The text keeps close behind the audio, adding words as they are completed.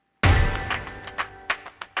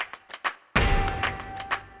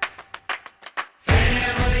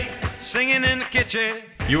singing in the kitchen.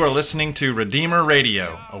 You are listening to Redeemer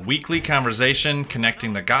Radio, a weekly conversation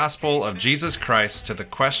connecting the gospel of Jesus Christ to the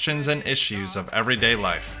questions and issues of everyday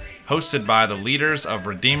life. Hosted by the leaders of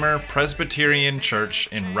Redeemer Presbyterian Church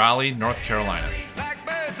in Raleigh, North Carolina. Like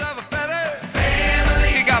birds of a feather. Family.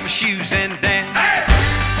 Kick off your shoes and dance.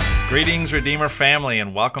 Hey! Greetings, Redeemer family,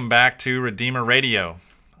 and welcome back to Redeemer Radio.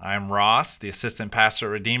 I'm Ross, the assistant pastor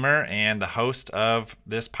at Redeemer and the host of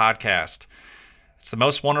this podcast. It's the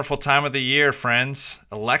most wonderful time of the year, friends.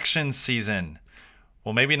 Election season.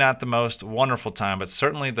 Well, maybe not the most wonderful time, but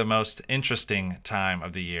certainly the most interesting time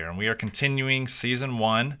of the year. And we are continuing season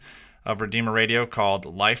 1 of Redeemer Radio called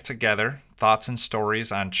Life Together, Thoughts and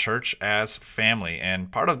Stories on Church as Family.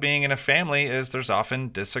 And part of being in a family is there's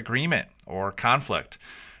often disagreement or conflict.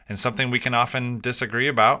 And something we can often disagree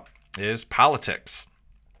about is politics.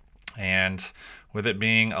 And with it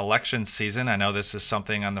being election season, I know this is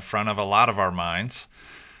something on the front of a lot of our minds.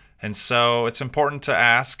 And so it's important to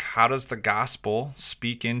ask, how does the gospel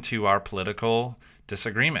speak into our political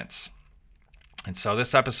disagreements? And so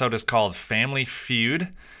this episode is called Family Feud,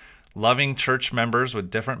 Loving Church Members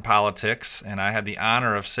with Different Politics. And I had the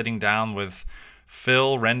honor of sitting down with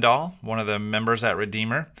Phil Rendahl, one of the members at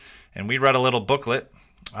Redeemer. And we read a little booklet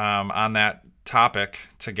on that topic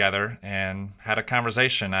together and had a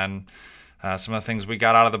conversation on some of the things we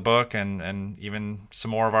got out of the book and even some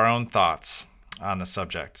more of our own thoughts on the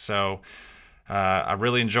subject. So I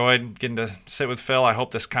really enjoyed getting to sit with Phil. I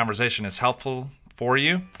hope this conversation is helpful for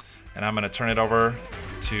you, and I'm going to turn it over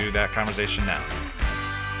to that conversation now.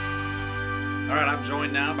 All right, I'm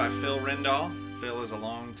joined now by Phil Rendahl. Phil is a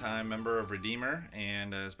longtime member of Redeemer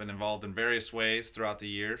and has been involved in various ways throughout the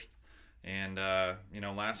years. And,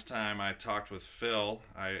 last time I talked with Phil,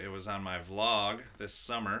 it was on my vlog this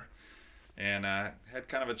summer, and had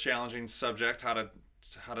kind of a challenging subject, how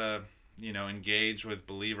to engage with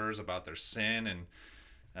believers about their sin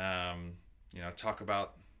and, talk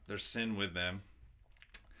about their sin with them.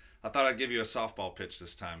 I thought I'd give you a softball pitch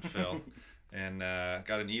this time, Phil, and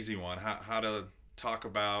got an easy one, how to talk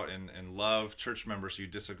about and love church members you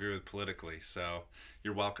disagree with politically. So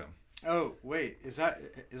you're welcome. Oh, wait, is that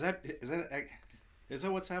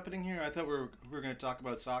what's happening here? I thought we were going to talk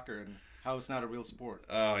about soccer and how it's not a real sport.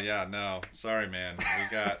 Oh, yeah, no. Sorry, man. We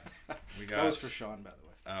got That was for Sean, by the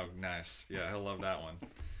way. Oh, nice. Yeah, he'll love that one.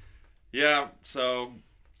 Yeah, so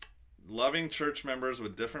loving church members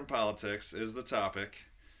with different politics is the topic.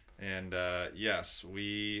 And yes,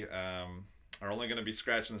 we are only going to be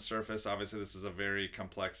scratching the surface. Obviously, this is a very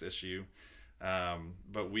complex issue.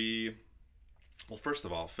 But well, first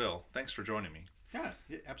of all, Phil, thanks for joining me. Yeah,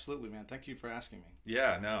 absolutely, man. Thank you for asking me.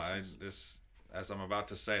 Yeah, no, as I'm about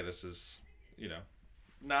to say, this is,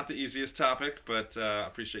 not the easiest topic, but I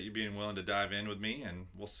appreciate you being willing to dive in with me, and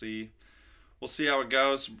we'll see how it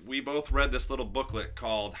goes. We both read this little booklet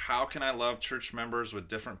called How Can I Love Church Members with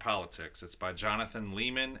Different Politics? It's by Jonathan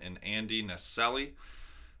Leeman and Andy Naselli.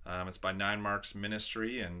 It's by Nine Marks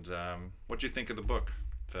Ministry, and what'd you think of the book,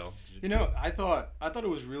 Phil? I thought it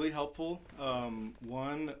was really helpful.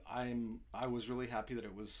 One, I was really happy that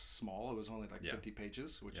it was small. It was only 50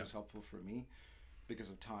 pages, which is helpful for me because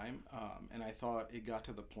of time. And I thought it got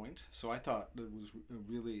to the point. So I thought it was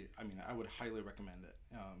really, I would highly recommend it.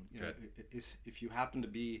 If you happen to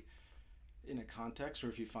be in a context, or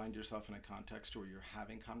if you find yourself in a context where you're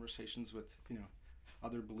having conversations with,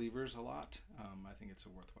 other believers a lot, I think it's a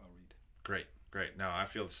worthwhile read. Great. No, I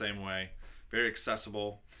feel the same way. Very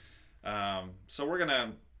accessible. So we're going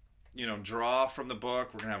to, draw from the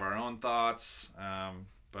book. We're going to have our own thoughts.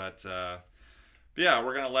 But yeah,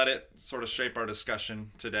 we're going to let it sort of shape our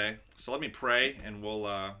discussion today. So let me pray and we'll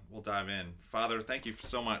dive in. Father, thank you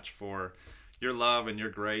so much for your love and your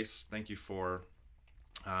grace. Thank you for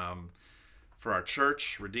our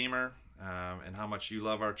church, Redeemer, and how much you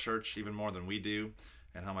love our church even more than we do,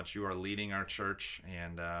 and how much you are leading our church.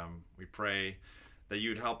 And we pray that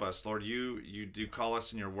you'd help us. Lord, you do call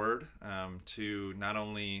us in your word to not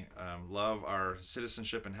only love our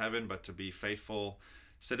citizenship in heaven, but to be faithful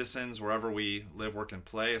citizens wherever we live, work, and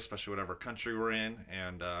play, especially whatever country we're in.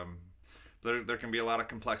 And there can be a lot of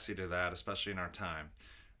complexity to that, especially in our time.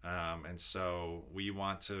 And so we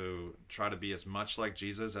want to try to be as much like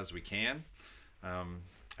Jesus as we can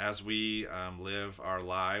as we live our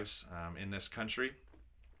lives in this country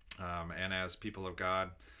and as people of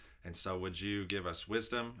God. And so would you give us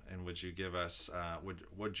wisdom, and would you give us,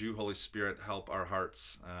 would you, Holy Spirit, help our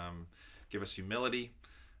hearts, give us humility,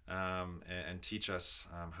 and teach us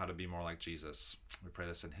how to be more like Jesus. We pray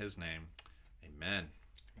this in his name. Amen.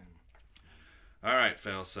 All right,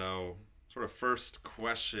 Phil. So sort of first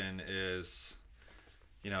question is,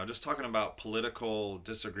 just talking about political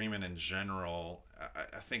disagreement in general,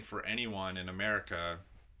 I think for anyone in America,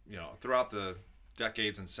 throughout the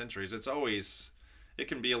decades and centuries, it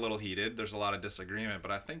can be a little heated. There's a lot of disagreement,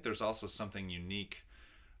 but I think there's also something unique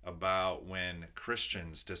about when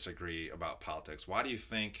Christians disagree about politics. Why do you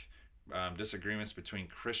think disagreements between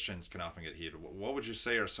Christians can often get heated? What would you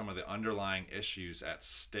say are some of the underlying issues at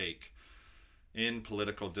stake in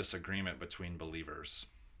political disagreement between believers?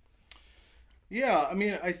 Yeah, I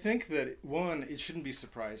mean, I think that one, it shouldn't be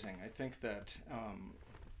surprising. I think that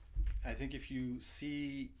I think if you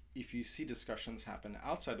see discussions happen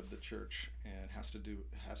outside of the church and it has to do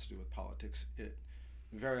with politics, it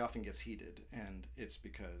very often gets heated, and it's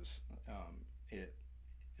because it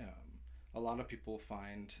a lot of people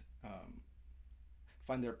find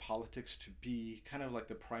their politics to be kind of like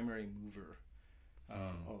the primary mover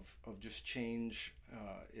of just change.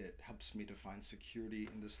 It helps me to find security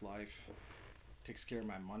in this life, takes care of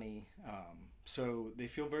my money. So they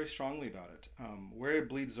feel very strongly about it. Where it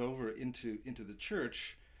bleeds over into the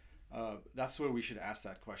church, that's where we should ask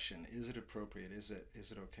that question: is it appropriate? Is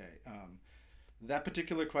it okay? That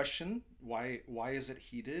particular question, why is it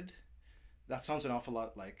heated? That sounds an awful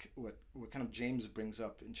lot like what kind of James brings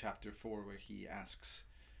up in chapter 4, where he asks,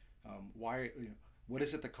 what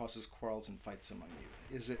is it that causes quarrels and fights among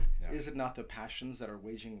you? Is it not the passions that are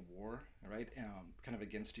waging war, right? Kind of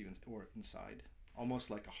against you or inside, almost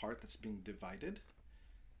like a heart that's being divided.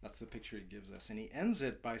 That's the picture he gives us, and he ends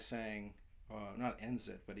it by saying, not ends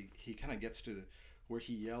it, but he kind of gets to where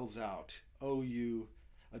he yells out, "Oh, you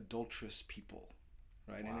adulterous people,"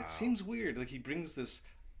 right? Wow. And it seems weird. Like, he brings this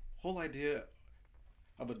whole idea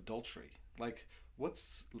of adultery. Like,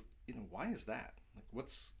 why is that? Like,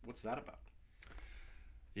 what's that about?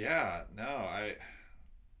 Yeah, no, I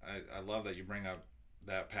love that you bring up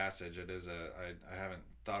that passage. It is I haven't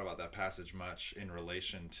thought about that passage much in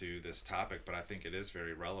relation to this topic, but I think it is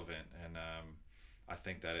very relevant, and I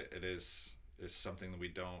think that it is something that we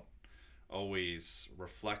don't always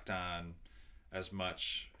reflect on as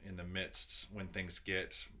much in the midst when things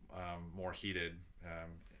get more heated.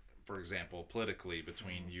 For example, politically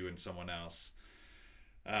between you and someone else.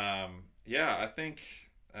 I think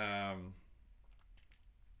I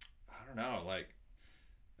don't know, like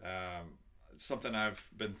something I've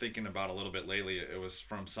been thinking about a little bit lately. It was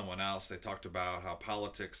from someone else. They talked about how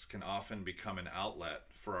politics can often become an outlet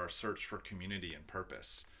for our search for community and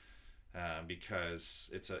purpose. Because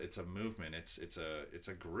it's a movement, it's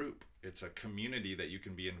a group, it's a community that you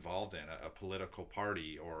can be involved in, a political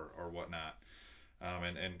party or whatnot,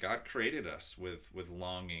 and God created us with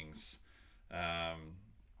longings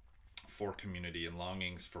for community and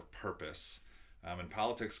longings for purpose, and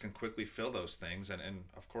politics can quickly fill those things, and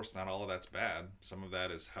of course not all of that's bad. Some of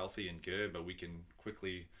that is healthy and good, but we can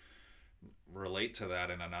quickly relate to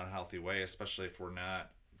that in an unhealthy way, especially if we're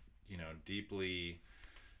not deeply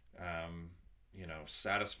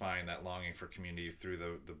satisfying that longing for community through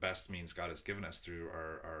the best means God has given us through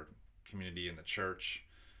our community in the church,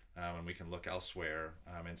 and we can look elsewhere.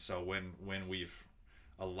 And so when we've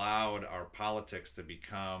allowed our politics to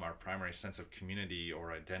become our primary sense of community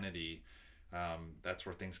or identity, that's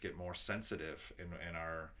where things get more sensitive, and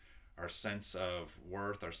our sense of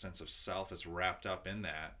worth, our sense of self is wrapped up in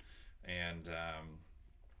that. And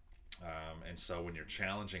so when you're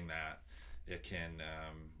challenging that, it can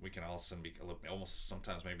we can also be almost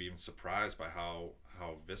sometimes maybe even surprised by how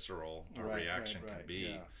visceral our reaction can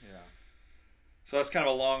be. Yeah. So that's kind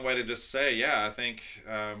of a long way to just say, I think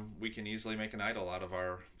we can easily make an idol out of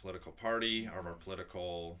our political party, or of our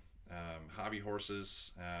political hobby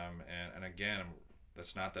horses, and again,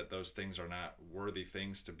 that's not that those things are not worthy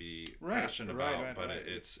things to be passionate about, but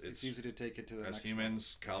it's easy to take it to the next as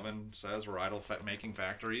humans level. Calvin says we're idol making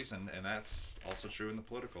factories, and that's also true in the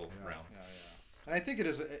political realm. Yeah. And I think it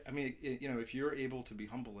is. I mean, if you're able to be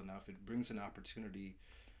humble enough, it brings an opportunity.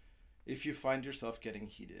 If you find yourself getting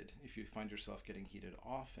heated,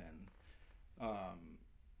 often,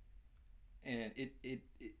 and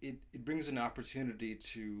it brings an opportunity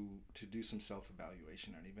to do some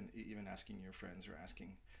self-evaluation, and even asking your friends, or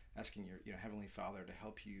asking your Heavenly Father to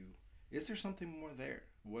help you. Is there something more there?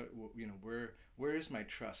 Where is my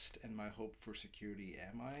trust and my hope for security?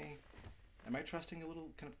 Am I trusting a little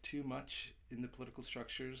kind of too much in the political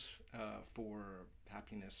structures for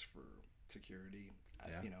happiness, for security?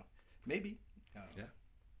 Maybe.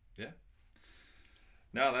 Yeah.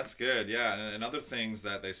 No, that's good. Yeah, and other things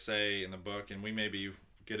that they say in the book, and we maybe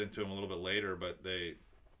get into them a little bit later, but they,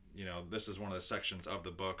 this is one of the sections of the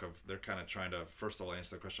book of they're kind of trying to first of all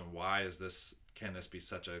answer the question, why can this be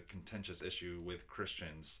such a contentious issue with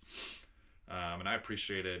Christians? And I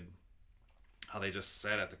appreciated how they just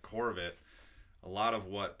said at the core of it, a lot of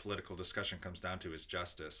what political discussion comes down to is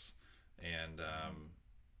justice. And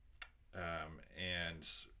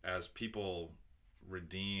as people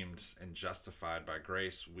redeemed and justified by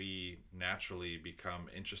grace, we naturally become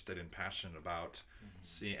interested and passionate about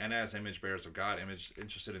seeing, and as image bearers of God,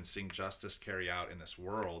 interested in seeing justice carry out in this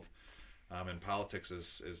world. And politics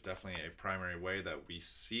is definitely a primary way that we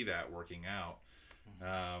see that working out.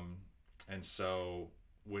 And so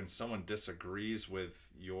when someone disagrees with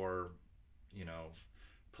your,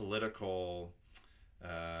 political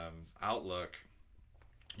outlook,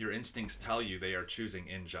 your instincts tell you they are choosing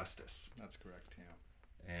injustice. That's correct, yeah.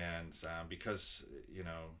 And because,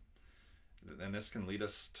 and this can lead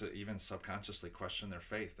us to even subconsciously question their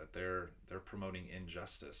faith, that they're promoting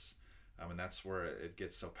injustice. And that's where it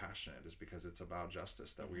gets so passionate, is because it's about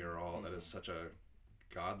justice, that we are all, that is such a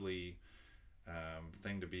godly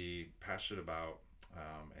thing to be passionate about.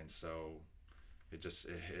 And so it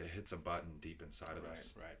hits a button deep inside of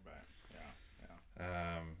us. Right.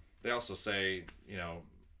 Yeah. They also say,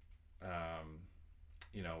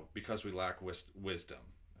 because we lack wisdom,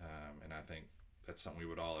 and I think that's something we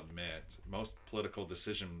would all admit, most political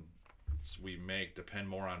decisions we make depend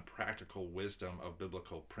more on practical wisdom of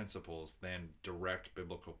biblical principles than direct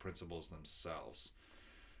biblical principles themselves.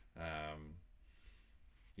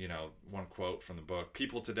 One quote from the book: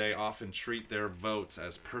 "People today often treat their votes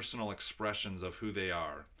as personal expressions of who they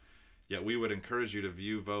are. Yet we would encourage you to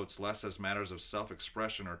view votes less as matters of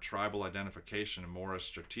self-expression or tribal identification and more as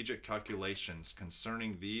strategic calculations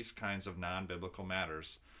concerning these kinds of non-biblical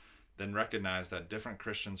matters. Then recognize that different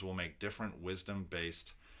Christians will make different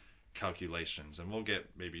wisdom-based calculations." And we'll get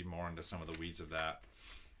maybe more into some of the weeds of that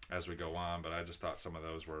as we go on, but I just thought some of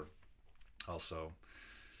those were also,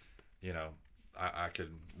 I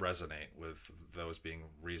could resonate with those being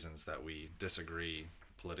reasons that we disagree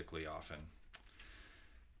politically often.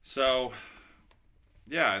 So,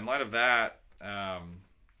 yeah, in light of that,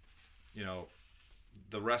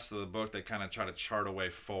 the rest of the book, they kind of try to chart a way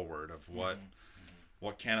forward of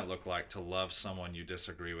what can it look like to love someone you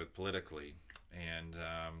disagree with politically. And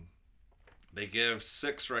they give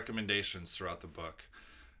 6 recommendations throughout the book.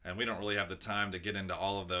 And we don't really have the time to get into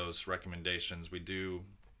all of those recommendations. We do,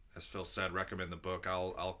 as Phil said, recommend the book.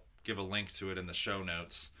 I'll give a link to it in the show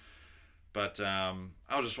notes. But I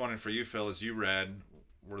was just wondering, for you, Phil, as you read,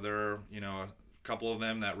 were there, a couple of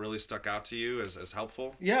them that really stuck out to you as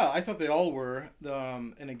helpful? Yeah, I thought they all were.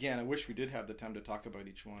 And again, I wish we did have the time to talk about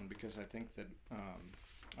each one, because I think that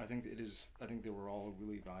I think they were all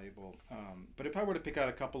really valuable. But if I were to pick out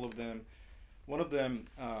a couple of them, one of them,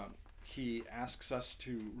 he asks us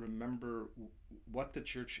to remember what the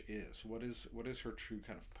church is. What is her true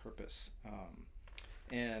kind of purpose?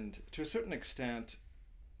 And to a certain extent,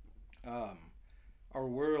 our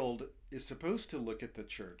world is supposed to look at the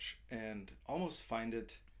church and almost find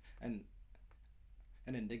it an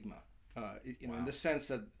enigma, Wow. in the sense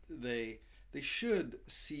that they should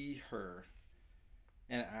see her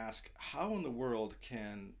and ask, how in the world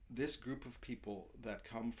can this group of people that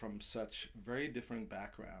come from such very different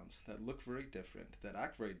backgrounds, that look very different, that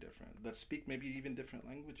act very different, that speak maybe even different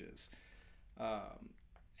languages,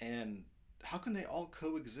 and how can they all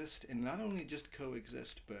coexist, and not only just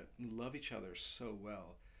coexist, but love each other so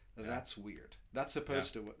well? Yeah. That's weird. That's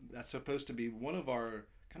supposed to be one of our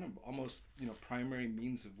kind of almost primary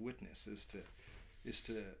means of witness, is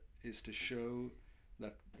to show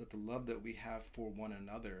that the love that we have for one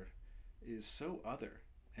another is so other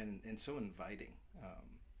and so inviting.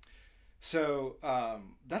 So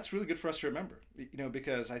that's really good for us to remember,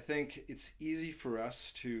 because I think it's easy for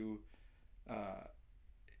us to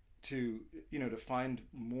find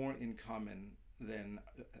more in common than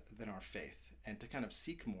our faith, and to kind of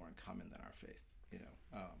seek more in common than our faith.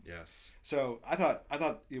 Yes. So I thought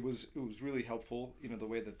it was really helpful, the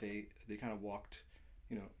way that they kind of walked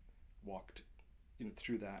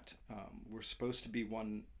through that. We're supposed to be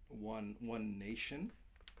one nation.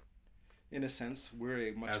 In a sense, we're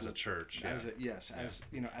a much as a church. As a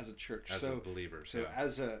church. As a believer. So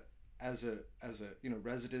as a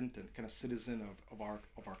resident and kind of citizen of our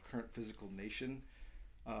current physical nation,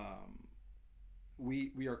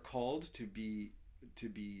 we are called to be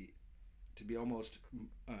almost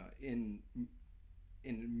in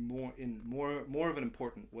more of an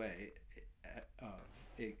important way,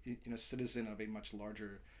 a citizen of a much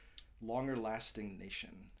longer lasting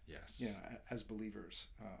nation. Yes. As believers,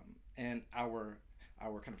 and our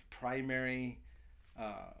kind of primary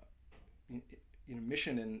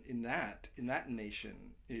mission in that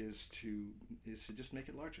nation is to just make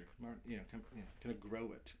it larger, kind of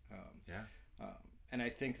grow it. I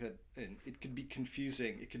think that it could be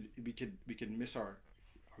confusing. We could miss our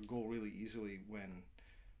goal really easily when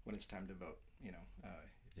it's time to vote.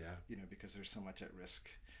 Because there's so much at risk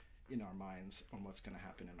in our minds on what's going to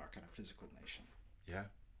happen in our kind of physical nation.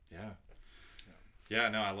 Yeah,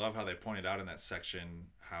 no, I love how they pointed out in that section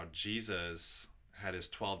how Jesus had his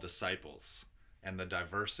 12 disciples and the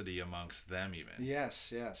diversity amongst them even.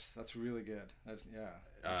 Yes, that's really good.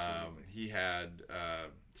 Absolutely. He had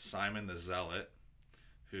Simon the Zealot,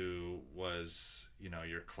 who was,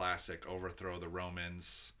 your classic overthrow the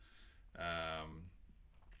Romans,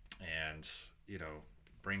 and,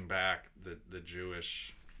 bring back the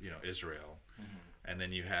Jewish, Israel. Mm-hmm. And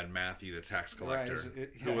then you had Matthew the tax collector,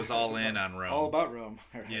 who was all in on Rome. All about Rome.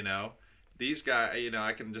 Right. These guys,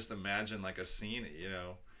 I can just imagine like a scene,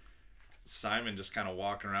 Simon just kind of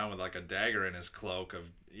walking around with like a dagger in his cloak of,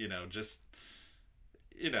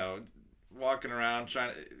 walking around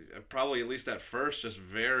trying to, probably at least at first, just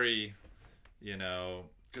very,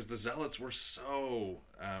 because the Zealots were so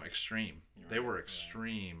extreme. Right. They were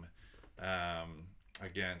extreme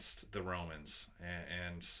against the Romans.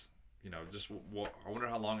 And I wonder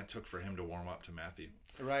how long it took for him to warm up to Matthew.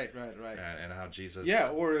 Right. And how Jesus. Yeah,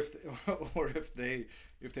 or if they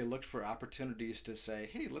looked for opportunities to say,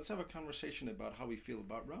 hey, let's have a conversation about how we feel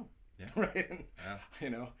about Rome. Yeah. Right.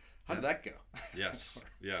 Yeah. How did that go? Yes.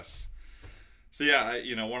 So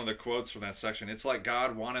yeah, one of the quotes from that section, it's like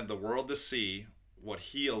God wanted the world to see what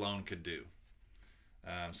He alone could do.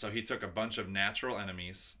 So He took a bunch of natural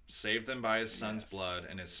enemies, saved them by His Son's blood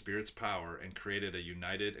and His Spirit's power, and created a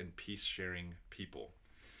united and peace-sharing people.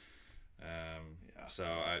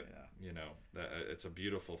 It's a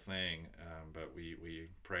beautiful thing, but we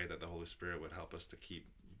pray that the Holy Spirit would help us to keep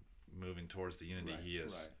moving towards the unity He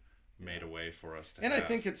has made a way for us to have. I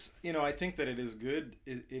think it's, I think that it is good.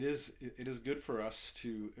 It is good for us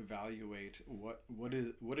to evaluate what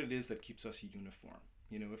it is that keeps us uniform.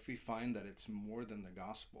 If we find that it's more than the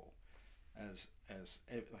gospel, as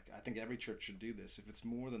I think every church should do this. If it's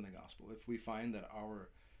more than the gospel, if we find that our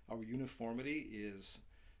uniformity is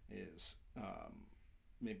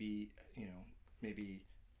maybe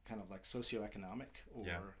kind of like socioeconomic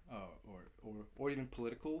or even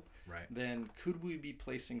political, right, then could we be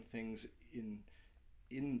placing things in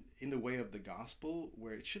the way of the gospel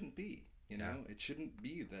where it shouldn't be? It shouldn't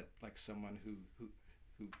be that like someone who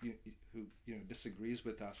disagrees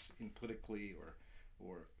with us in politically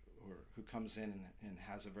or who comes in and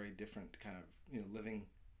has a very different kind of living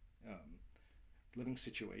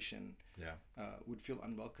situation would feel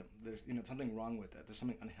unwelcome. There's something wrong with that. There's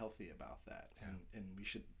something unhealthy about that, and we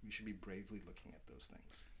should be bravely looking at those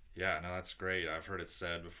things. Yeah, no, that's great. I've heard it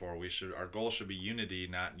said before. Our goal should be unity,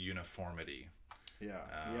 not uniformity.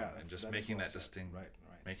 And just making that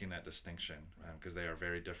making that distinction, because they are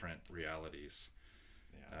very different realities.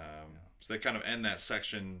 So they kind of end that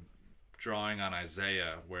section drawing on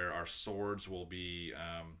Isaiah, where our swords will be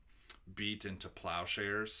beat into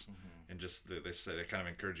plowshares. Mm-hmm. And just they kind of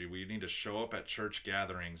encourage you, we need to show up at church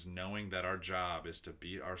gatherings knowing that our job is to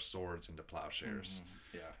beat our swords into plowshares.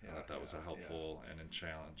 Mm-hmm. I thought that was a helpful and a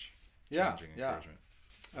challenging encouragement.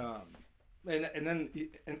 And then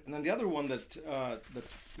the other one that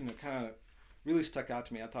kind of really stuck out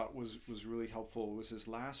to me, I thought was really helpful, was his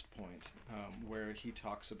last point, where he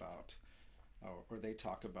talks about, or they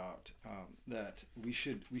talk about, that we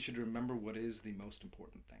should remember what is the most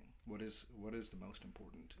important thing. What is the most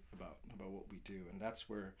important about what we do, and that's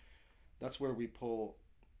where we pull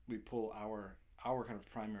our kind of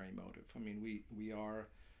primary motive. I mean, we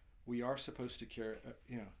are supposed to care,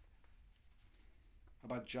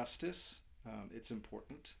 about justice. It's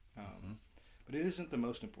important. But it isn't the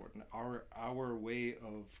most important. Our way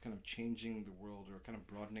of kind of changing the world, or kind of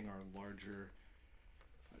broadening our larger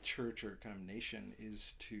church or kind of nation,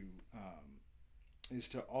 is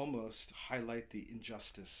to almost highlight the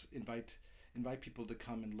injustice, invite people to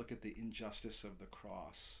come and look at the injustice of the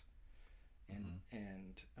cross,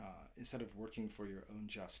 and instead of working for your own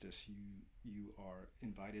justice, you are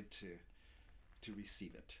invited to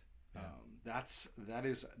receive it. That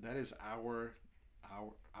is our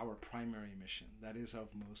primary mission. That is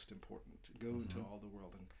of most important. Go into all the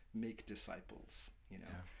world and make disciples.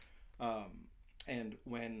 And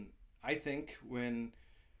when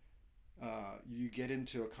you get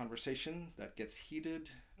into a conversation that gets heated,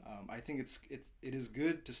 I think it is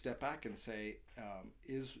good to step back and say,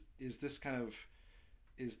 is this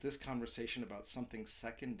conversation about something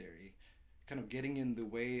secondary, kind of getting in the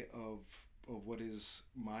way of what is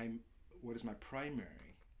my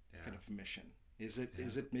primary kind of mission? Is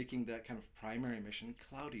it making that kind of primary mission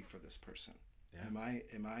cloudy for this person? Am I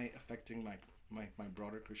affecting my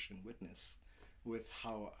broader Christian witness with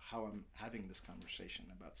how I'm having this conversation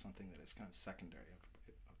about something that is kind of secondary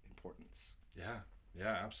of importance.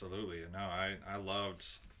 Yeah, absolutely. No, I loved.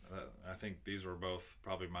 I think these were both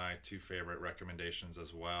probably my two favorite recommendations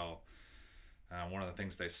as well. One of the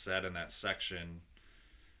things they said in that section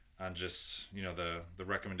on just the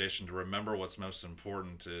recommendation to remember what's most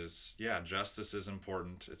important is, justice is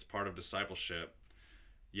important. It's part of discipleship.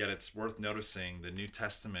 Yet it's worth noticing the New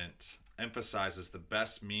Testament emphasizes the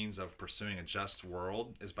best means of pursuing a just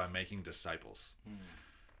world is by making disciples.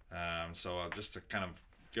 So just to kind of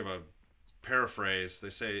give a paraphrase, they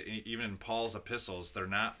say even in Paul's epistles, they're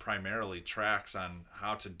not primarily tracts on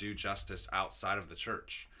how to do justice outside of the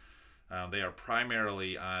church. They are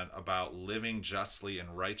primarily about living justly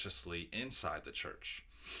and righteously inside the church.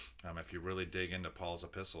 If you really dig into Paul's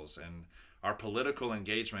epistles, and our political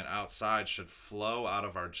engagement outside should flow out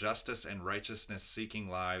of our justice and righteousness seeking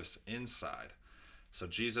lives inside. So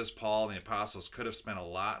Jesus, Paul, and the apostles could have spent a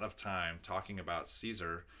lot of time talking about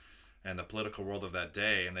Caesar and the political world of that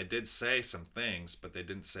day, and they did say some things, but they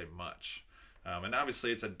didn't say much. And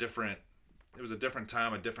obviously it was a different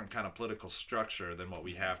time, a different kind of political structure than what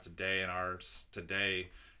we have today, and ours today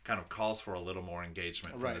kind of calls for a little more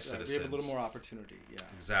engagement from the citizens. We have a little more opportunity, yeah.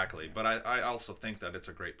 Exactly. Yeah. But I also think that it's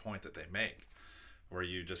a great point that they make, where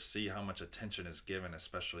you just see how much attention is given,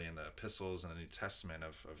 especially in the epistles and the New Testament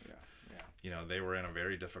of they were in a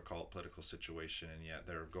very difficult political situation, and yet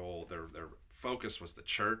their goal, their focus was the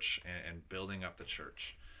church and building up the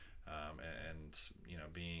church, and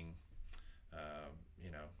being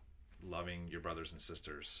loving your brothers and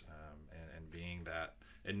sisters, and being that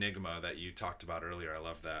enigma that you talked about earlier. I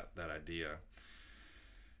love that idea.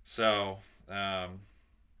 So,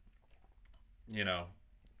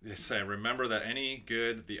 they say, remember that any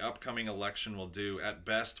good the upcoming election will do at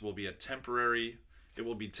best will be temporary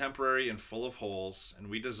and full of holes, and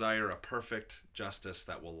we desire a perfect justice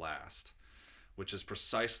that will last, which is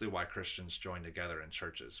precisely why Christians join together in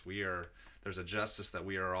churches. There's a justice that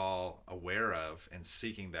we are all aware of, and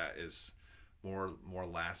seeking that is more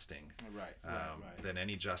lasting, right. than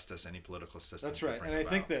any justice, any political system. That's right, and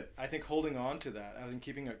I think holding on to that, I think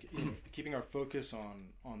keeping our focus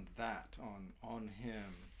on that, on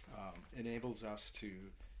Him, enables us to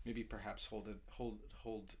maybe perhaps hold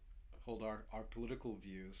our political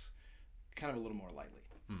views kind of a little more lightly.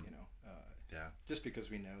 Just because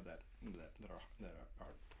we know that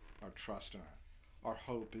our trust and our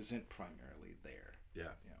hope isn't primarily there.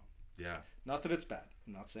 Yeah. Not that it's bad.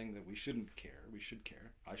 I'm not saying that we shouldn't care. We should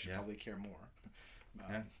care. I should probably care more.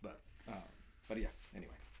 But yeah.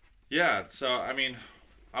 Anyway. Yeah. So I mean,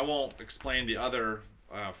 I won't explain the other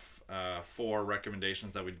 4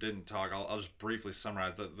 recommendations that we didn't talk. I'll just briefly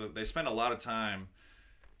summarize. They spend a lot of time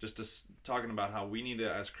just talking about how we need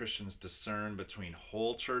to, as Christians, discern between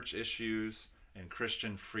whole church issues and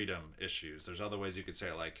Christian freedom issues. There's other ways you could say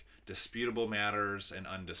it, like disputable matters and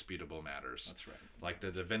undisputable matters. That's right. Like the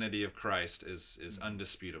divinity of Christ is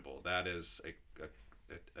undisputable. That is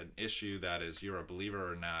an issue that is, you're a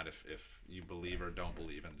believer or not, if you believe or don't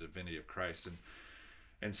believe in the divinity of Christ.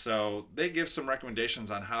 And so they give some recommendations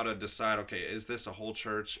on how to decide, okay, is this a whole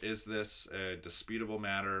church? Is this a disputable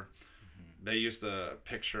matter? They use the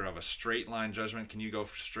picture of a straight line judgment. Can you go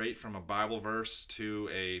straight from a Bible verse to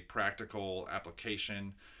a practical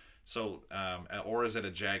application? So, or is it a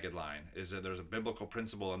jagged line? There's a biblical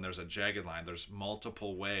principle and there's a jagged line? There's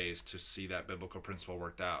multiple ways to see that biblical principle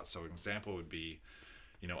worked out. So an example would be,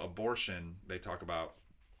 abortion. They talk about,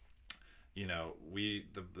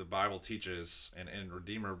 the Bible teaches, and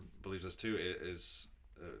Redeemer believes this too, is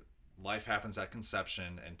life happens at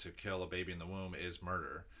conception, and to kill a baby in the womb is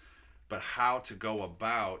murder. But how to go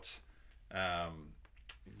about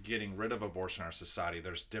getting rid of abortion in our society,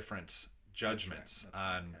 there's different judgments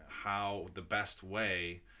on how the best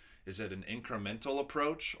way. Is it an incremental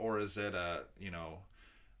approach, or is it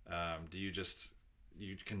do you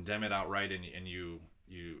condemn it outright and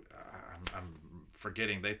I'm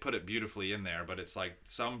forgetting, they put it beautifully in there, but it's like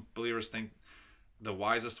some believers think the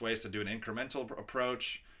wisest way is to do an incremental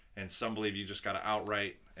approach, and some believe you just got to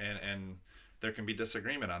outright, and there can be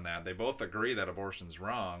disagreement on that. They both agree that abortion's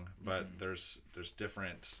wrong, but there's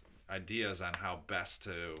different ideas on how best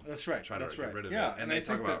to try to get rid of it. And they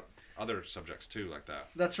talk about other subjects too, like that.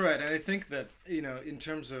 That's right. And I think that, in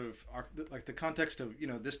terms of the context of,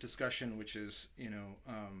 this discussion, which is,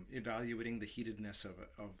 evaluating the heatedness of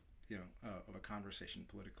a conversation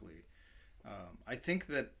politically, I think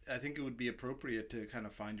it would be appropriate to kind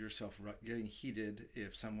of find yourself getting heated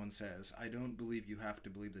if someone says, I don't believe you have to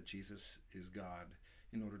believe that Jesus is God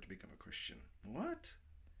in order to become a Christian. What?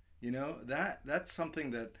 That's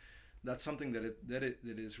something that that's something that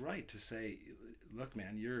is right to say, look,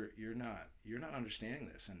 man, you're not understanding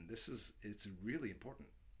this, and it's really important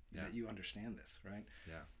that you understand this, right?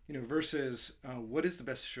 Yeah. Versus what is the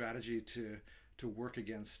best strategy to work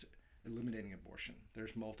against eliminating abortion?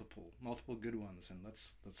 There's multiple good ones, and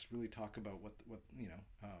let's really talk about what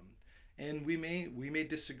and we may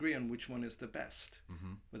disagree on which one is the best,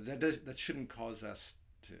 but that shouldn't cause us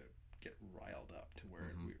to get riled up to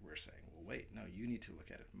where we're saying, well, wait, no, you need to look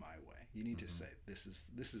at it my way. You need to say this is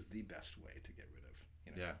the best way to get rid of.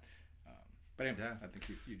 But anyway, I think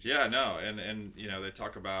you just and they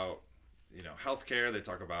talk about healthcare. They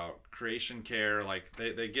talk about creation care. Like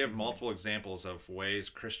they give multiple examples of ways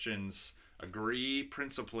Christians agree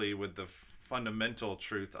principally with the fundamental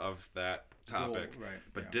truth of that topic,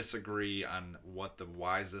 but disagree on what the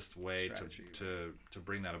wisest way to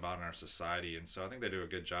bring that about in our society. And so I think they do a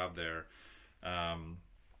good job there.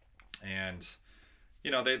 And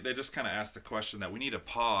they just kind of ask the question that we need to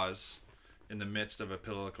pause in the midst of a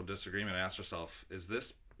political disagreement and ask ourselves, is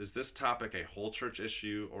this topic a whole church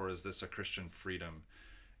issue, or is this a Christian freedom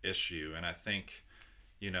issue? And I think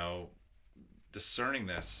discerning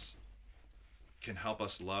this can help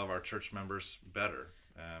us love our church members better,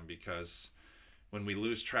 because when we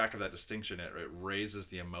lose track of that distinction, it raises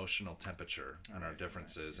the emotional temperature on our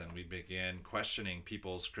differences, and we begin questioning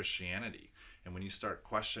people's Christianity. And when you start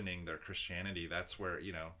questioning their Christianity, that's where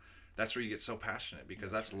you get so passionate,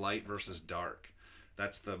 because that's light versus dark.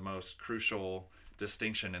 That's the most crucial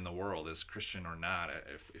distinction in the world, is Christian or not.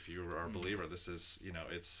 If you are a believer, this is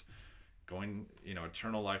it's going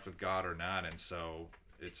eternal life with God or not. And so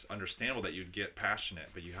it's understandable that you'd get passionate,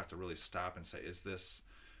 but you have to really stop and say, is this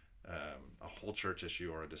a whole church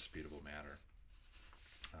issue or a disputable matter?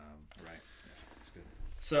 Right. Yeah, that's good.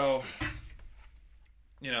 So,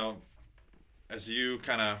 as you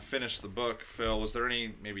kind of finish the book, Phil, was there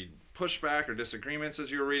any maybe pushback or disagreements as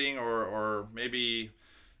you were reading, or maybe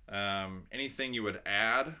anything you would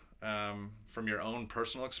add from your own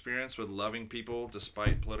personal experience with loving people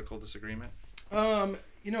despite political disagreement? I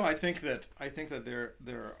think that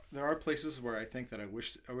there are places where I think that I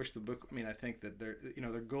wish the book. I mean, I think that their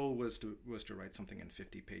goal was to write something in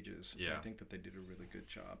 50 pages. Yeah. I think that they did a really good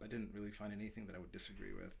job. I didn't really find anything that I would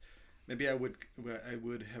disagree with. Maybe I would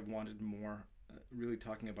have wanted more, really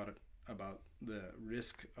talking about the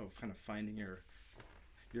risk of kind of finding your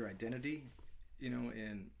identity,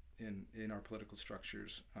 in our political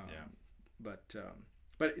structures. But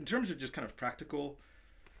in terms of just kind of practical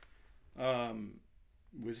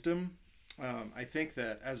wisdom, I think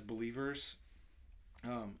that as believers,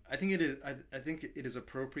 I think it is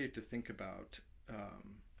appropriate to think about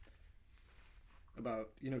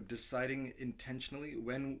deciding intentionally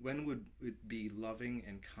when would it be loving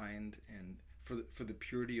and kind and for the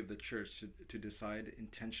purity of the church to decide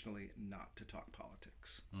intentionally not to talk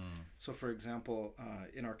politics. So, for example,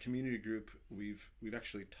 in our community group, we've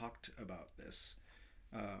actually talked about this.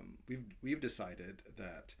 We've decided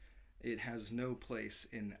that it has no place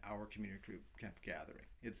in our community group camp gathering.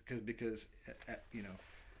 It's because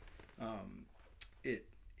it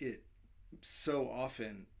so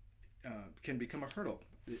often can become a hurdle.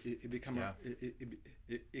 It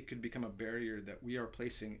could become a barrier that we are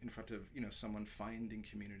placing in front of someone finding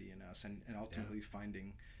community in us and ultimately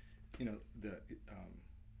finding the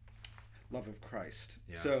love of Christ.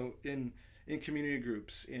 So in community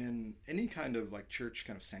groups, in any kind of like church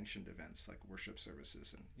kind of sanctioned events like worship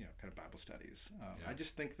services and kind of Bible studies, I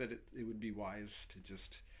just think that it would be wise to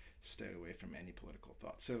just stay away from any political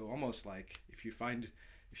thought. So almost like if you find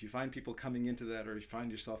people coming into that, or you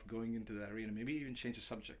find yourself going into that arena, maybe even change the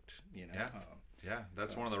subject.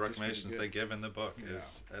 That's one of the recommendations they give in the book.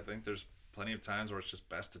 Is I think there's plenty of times where it's just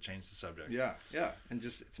best to change the subject. And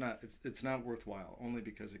just it's not worthwhile, only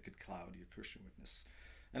because it could cloud your Christian witness.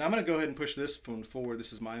 And I'm going to go ahead and push this one forward.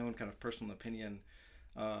 This is my own kind of personal opinion,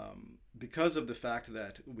 because of the fact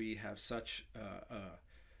that we have such a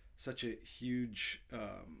huge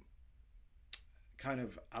kind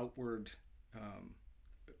of outward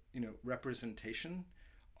representation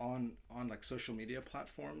on like social media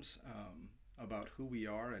platforms about who we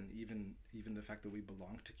are, and even the fact that we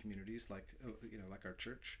belong to communities like our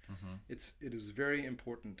church. It is very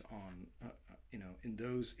important on in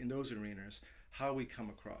those arenas how we come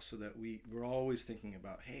across, so that we're always thinking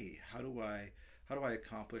about, hey, how do I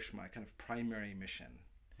accomplish my kind of primary mission,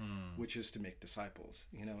 which is to make disciples,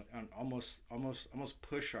 and almost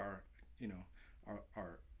push our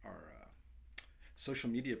social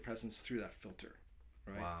media presence through that filter,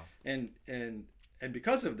 right? Wow. And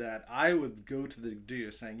because of that, I would go to the degree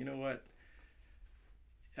of saying, you know what,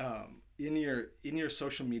 in your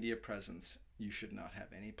social media presence, you should not have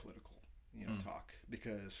any political talk,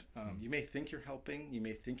 because you may think you're helping, you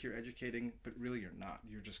may think you're educating, but really you're not.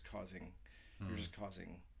 You're just causing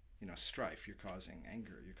strife. You're causing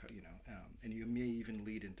anger. And you may even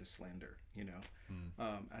lead into slander.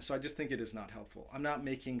 So I just think it is not helpful. I'm not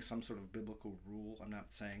making some sort of biblical rule. I'm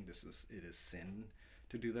not saying it is sin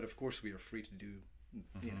to do that. Of course, we are free to do.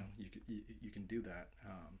 You can do that.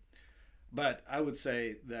 But I would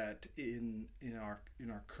say that in our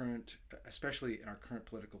current, especially in our current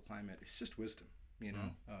political climate, it's just wisdom.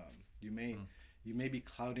 You may be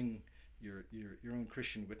clouding your own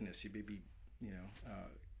Christian witness. You may be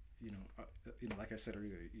like I said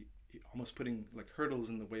earlier, almost putting like hurdles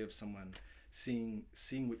in the way of someone seeing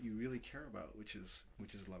what you really care about, which is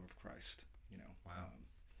the love of Christ. Wow.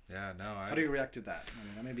 Yeah, no. How do you react to that?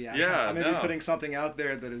 I may be putting something out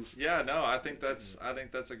there that is. Yeah, no. I think that's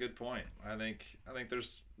a good point. I think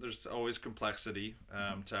there's always complexity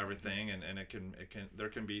to everything, and there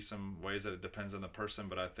can be some ways that it depends on the person,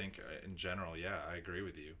 but I think in general, yeah, I agree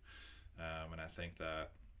with you, and I think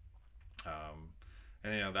that,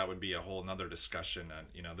 and that would be a whole nother discussion.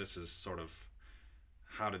 And this is sort of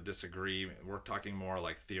how to disagree. We're talking more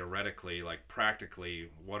like theoretically, like practically,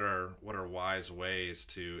 what are wise ways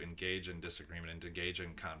to engage in disagreement and to engage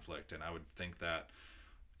in conflict. And I would think that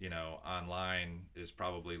online is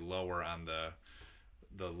probably lower on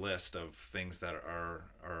the list of things that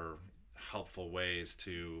are helpful ways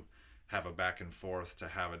to have a back and forth, to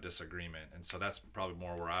have a disagreement. And so that's probably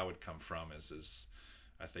more where I would come from, is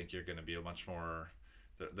I think you're going to be a much more,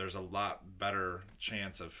 there's a lot better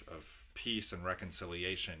chance of peace and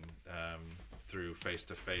reconciliation through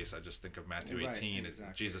face-to-face. I just think of Matthew 18.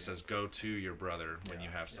 Exactly, Jesus says, go to your brother when you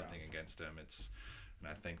have something against him. And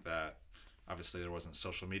I think that obviously there wasn't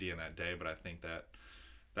social media in that day, but I think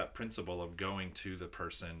that principle of going to the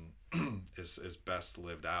person is best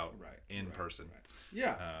lived out in person. Right.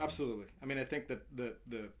 Yeah, absolutely. I think that the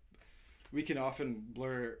we can often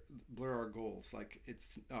blur our goals. Like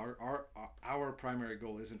it's our primary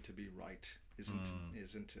goal isn't to be right, isn't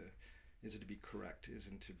to be correct,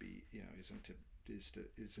 isn't to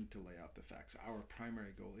lay out the facts. Our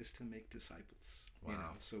primary goal is to make disciples.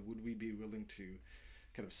 Wow. So would we be willing to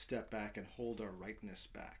kind of step back and hold our rightness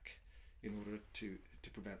back in order to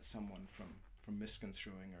prevent someone from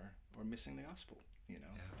misconstruing or missing the gospel,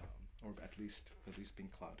 or at least being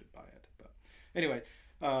clouded by it. But anyway,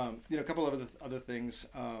 a couple of other things.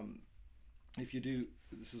 If you do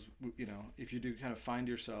kind of find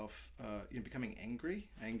yourself becoming anger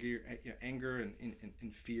and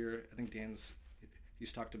fear, I think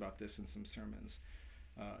he's talked about this in some sermons.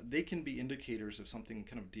 They can be indicators of something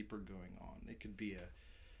kind of deeper going on. It could be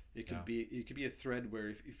a thread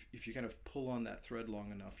where if you kind of pull on that thread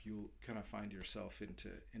long enough, you'll kind of find yourself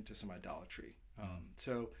into some idolatry.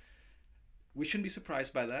 So we shouldn't be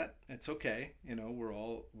surprised by that. It's okay. We're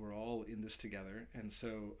all in this together. And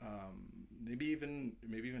so maybe even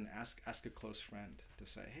ask a close friend to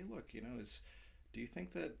say, hey, look, do you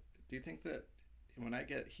think that when I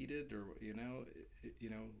get heated, or do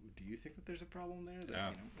you think that there's a problem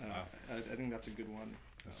there? I think that's a good one.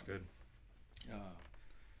 That's good.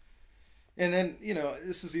 And then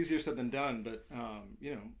this is easier said than done, but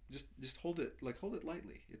just hold it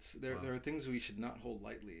lightly. It's there. Wow. There are things we should not hold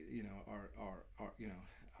lightly. Our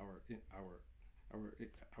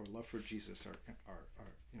love for Jesus, our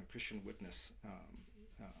Christian witness.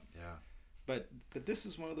 But this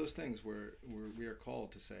is one of those things where we are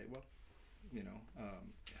called to say, well,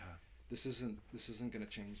 this isn't going to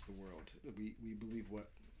change the world. We believe what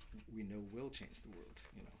we know will change the world.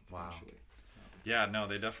 Eventually. Yeah, no,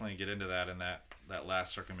 they definitely get into that in that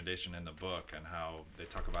last recommendation in the book, and how they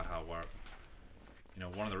talk about how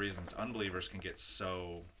one of the reasons unbelievers can get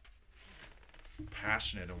so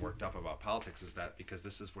passionate and worked up about politics is that because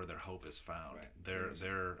this is where their hope is found. Right.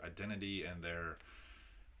 Their identity and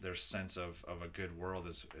their sense of a good world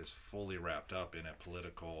is fully wrapped up in a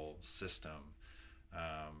political system,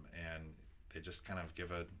 and they just kind of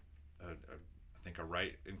give I think a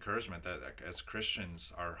right encouragement that as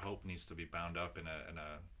Christians, our hope needs to be bound up in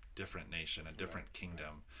a different nation, a different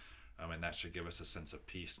kingdom, and that should give us a sense of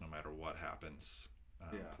peace no matter what happens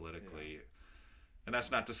politically. Yeah. And that's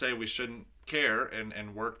not to say we shouldn't care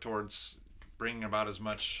and work towards bringing about as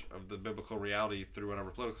much of the biblical reality through whatever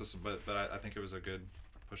political system, but I think it was a good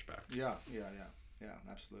pushback. Yeah,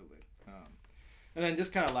 absolutely. And then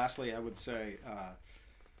just kind of lastly, I would say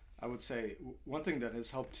one thing that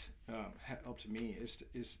has helped me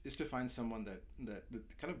is to find someone that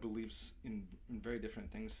kind of believes in very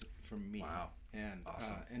different things from me. Wow. And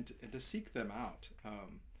awesome. And to seek them out,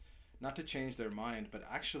 not to change their mind, but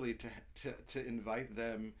actually to invite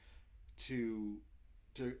them to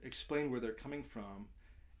explain where they're coming from,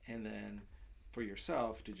 and then for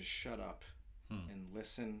yourself to just shut up and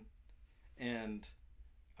listen, and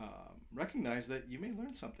recognize that you may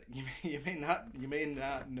learn something. You may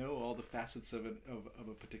not know all the facets of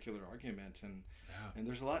a particular argument, and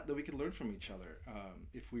there's a lot that we can learn from each other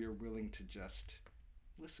if we are willing to just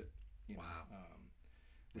listen. Wow.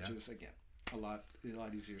 Which is, again, a lot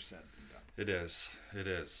easier said than done. It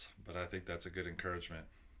is. But I think that's a good encouragement.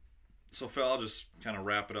 So, Phil, I'll just kind of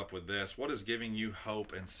wrap it up with this. What is giving you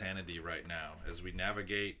hope and sanity right now as we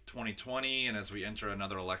navigate 2020 and as we enter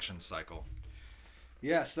another election cycle?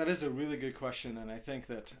 Yes, that is a really good question, and I think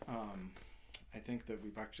that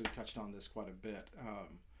we've actually touched on this quite a bit.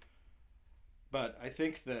 But I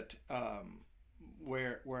think that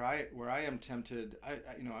where I am tempted,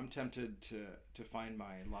 I'm tempted to find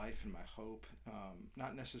my life and my hope,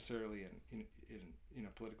 not necessarily in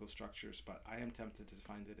political structures, but I am tempted to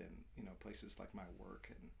find it in places like my work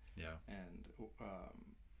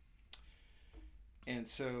and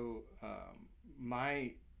so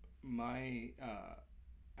my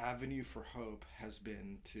avenue for hope has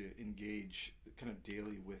been to engage kind of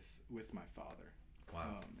daily with my Father.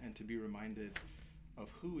 Wow. And to be reminded of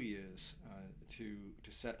who He is, to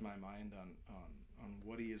set my mind on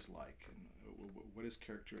what He is like and what His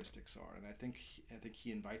characteristics are. And I think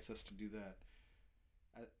He invites us to do that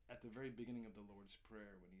at the very beginning of the Lord's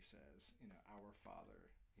Prayer when He says, Our Father,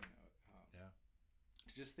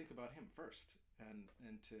 to just think about Him first and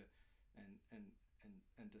to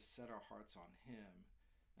set our hearts on Him.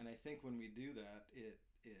 And I think when we do that, it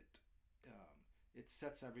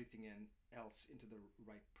sets everything else into the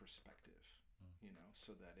right perspective.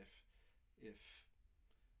 So that if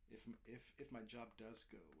my job does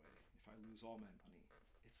go away, if I lose all my money,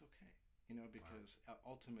 it's okay. Because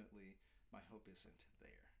ultimately my hope isn't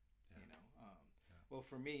there. Well,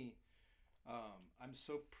 for me, I'm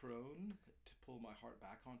so prone to pull my heart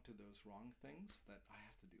back onto those wrong things that I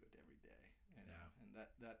have to do it every day. And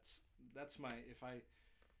that's my if I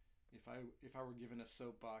were given a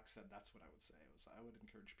soapbox, that's what I would say. I would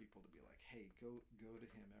encourage people to be like, hey, go to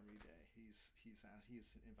Him every day. He's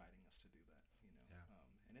inviting us to do that.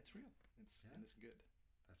 And it's real. And it's good.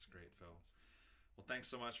 That's great, Phil. Well, thanks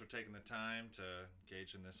so much for taking the time to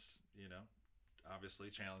engage in this, obviously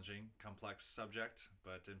challenging, complex subject,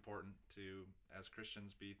 but important to, as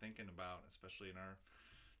Christians, be thinking about, especially in our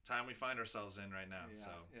time we find ourselves in right now.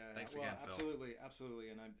 Thanks again, Phil. Absolutely,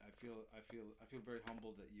 and I feel very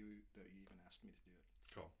humbled that you even asked me to do it.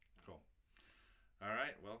 Cool. All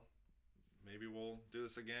right, well, maybe we'll do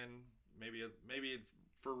this again. Maybe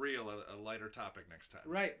for real, a lighter topic next time.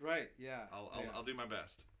 Right. Yeah. I'll do my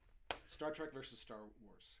best. Star Trek versus Star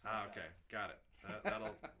Wars. Okay, got it.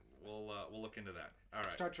 That'll we'll look into that. All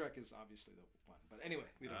right. Star Trek is obviously the one, but anyway,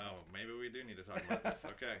 we don't know. Maybe we do need to talk about this.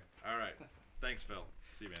 Okay. All right. Thanks, Phil.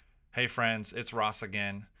 See you, man. Hey, friends, it's Ross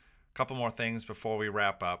again. A couple more things before we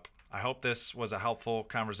wrap up. I hope this was a helpful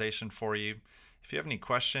conversation for you. If you have any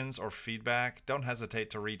questions or feedback, don't hesitate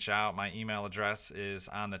to reach out. My email address is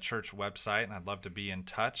on the church website, and I'd love to be in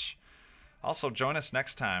touch. Also, join us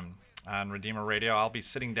next time on Redeemer Radio. I'll be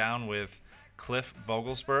sitting down with Cliff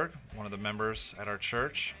Vogelsberg, one of the members at our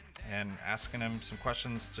church, and asking him some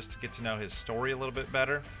questions just to get to know his story a little bit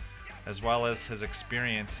better, as well as his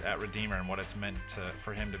experience at Redeemer and what it's meant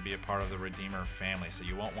for him to be a part of the Redeemer family. So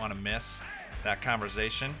you won't want to miss that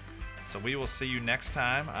conversation. So we will see you next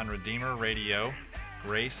time on Redeemer Radio.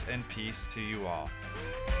 Grace and peace to you all.